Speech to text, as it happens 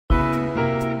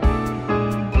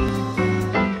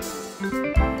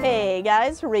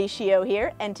guys, Horatio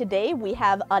here, and today we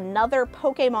have another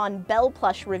Pokemon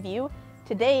Bellplush review.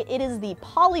 Today it is the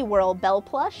Poliwhirl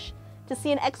Bellplush. To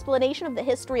see an explanation of the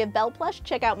history of Bellplush,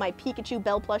 check out my Pikachu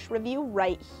Bellplush review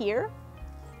right here.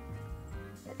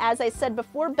 As I said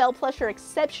before, Bellplush are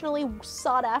exceptionally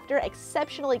sought after,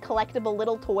 exceptionally collectible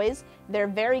little toys. They're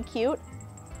very cute.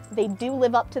 They do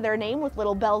live up to their name with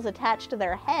little bells attached to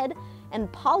their head,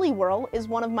 and Poliwhirl is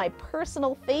one of my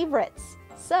personal favorites.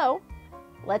 So,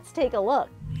 let's take a look.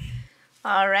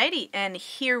 Alrighty, and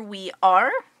here we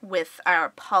are with our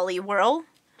Poliwhirl.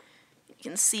 You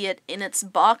can see it in its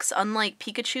box. Unlike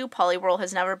Pikachu, Poliwhirl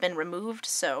has never been removed,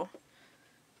 so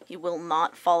he will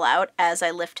not fall out as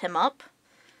I lift him up.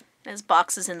 His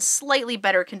box is in slightly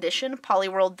better condition.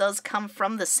 Poliwhirl does come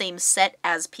from the same set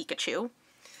as Pikachu.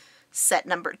 Set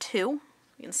number 2. You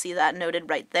can see that noted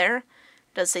right there.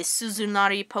 It does say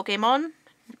Suzunari Pokemon,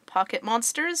 Pocket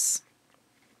Monsters.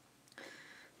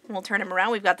 We'll turn him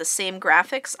around. We've got the same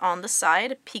graphics on the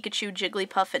side. Pikachu,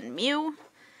 Jigglypuff, and Mew.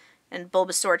 And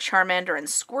Bulbasaur, Charmander, and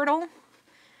Squirtle.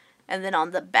 And then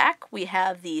on the back, we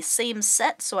have the same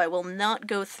set, so I will not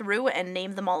go through and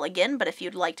name them all again, but if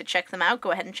you'd like to check them out,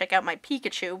 go ahead and check out my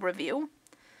Pikachu review.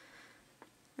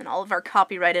 And all of our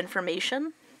copyright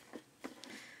information.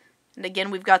 And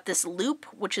again, we've got this loop,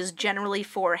 which is generally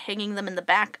for hanging them in the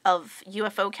back of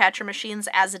UFO catcher machines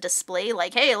as a display,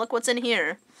 like, hey, look what's in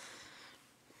here.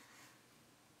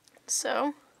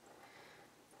 So,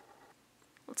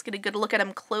 let's get a good look at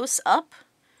him close up.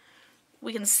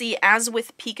 We can see, as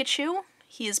with Pikachu,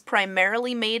 he is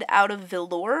primarily made out of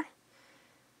velour.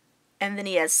 And then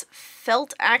he has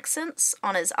felt accents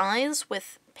on his eyes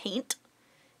with paint.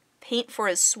 Paint for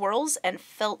his swirls, and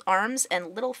felt arms,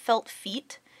 and little felt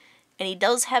feet. And he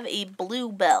does have a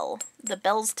blue bell. The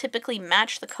bells typically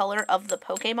match the color of the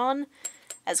Pokemon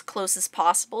as close as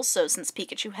possible, so since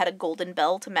Pikachu had a golden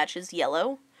bell to match his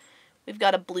yellow, we've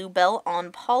got a blue bell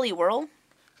on Poliwhirl.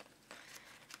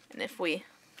 And if we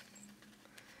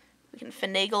can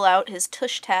finagle out his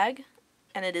tush tag,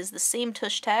 and it is the same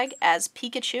tush tag as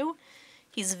Pikachu.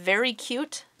 He's very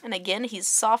cute, and again, he's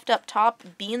soft up top,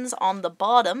 beans on the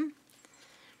bottom.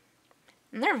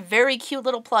 And they're very cute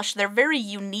little plush. They're very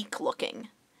unique looking.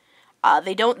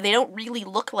 They don't really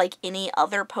look like any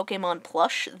other Pokemon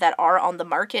plush that are on the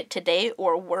market today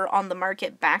or were on the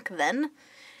market back then.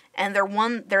 And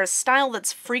they're a style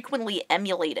that's frequently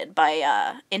emulated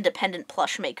by independent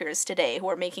plush makers today who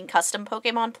are making custom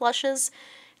Pokemon plushes.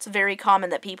 It's very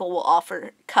common that people will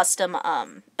offer custom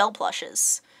Bell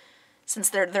plushes. Since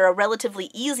they're a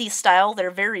relatively easy style, they're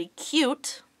very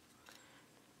cute,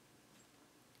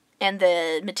 and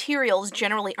the materials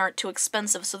generally aren't too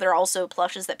expensive, so they're also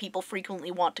plushes that people frequently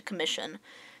want to commission.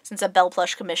 Since a Bell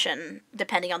plush commission,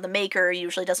 depending on the maker,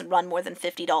 usually doesn't run more than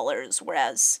 $50,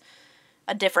 whereas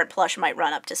a different plush might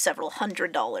run up to several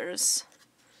 $100s.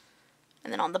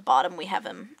 And then on the bottom we have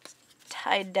him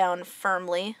tied down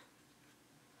firmly.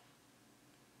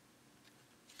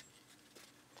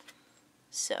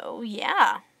 So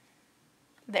yeah,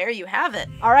 there you have it.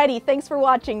 Alrighty, thanks for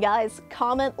watching, guys.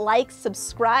 Comment, like,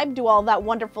 subscribe, do all that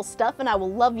wonderful stuff, and I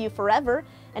will love you forever.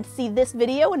 And to see this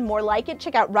video and more like it,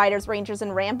 check out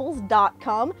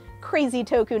RidersRangersandRambles.com. Crazy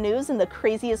Toku news in the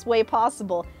craziest way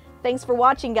possible. Thanks for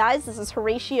watching, guys. This is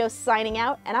Horatio signing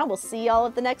out, and I will see y'all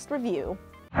at the next review.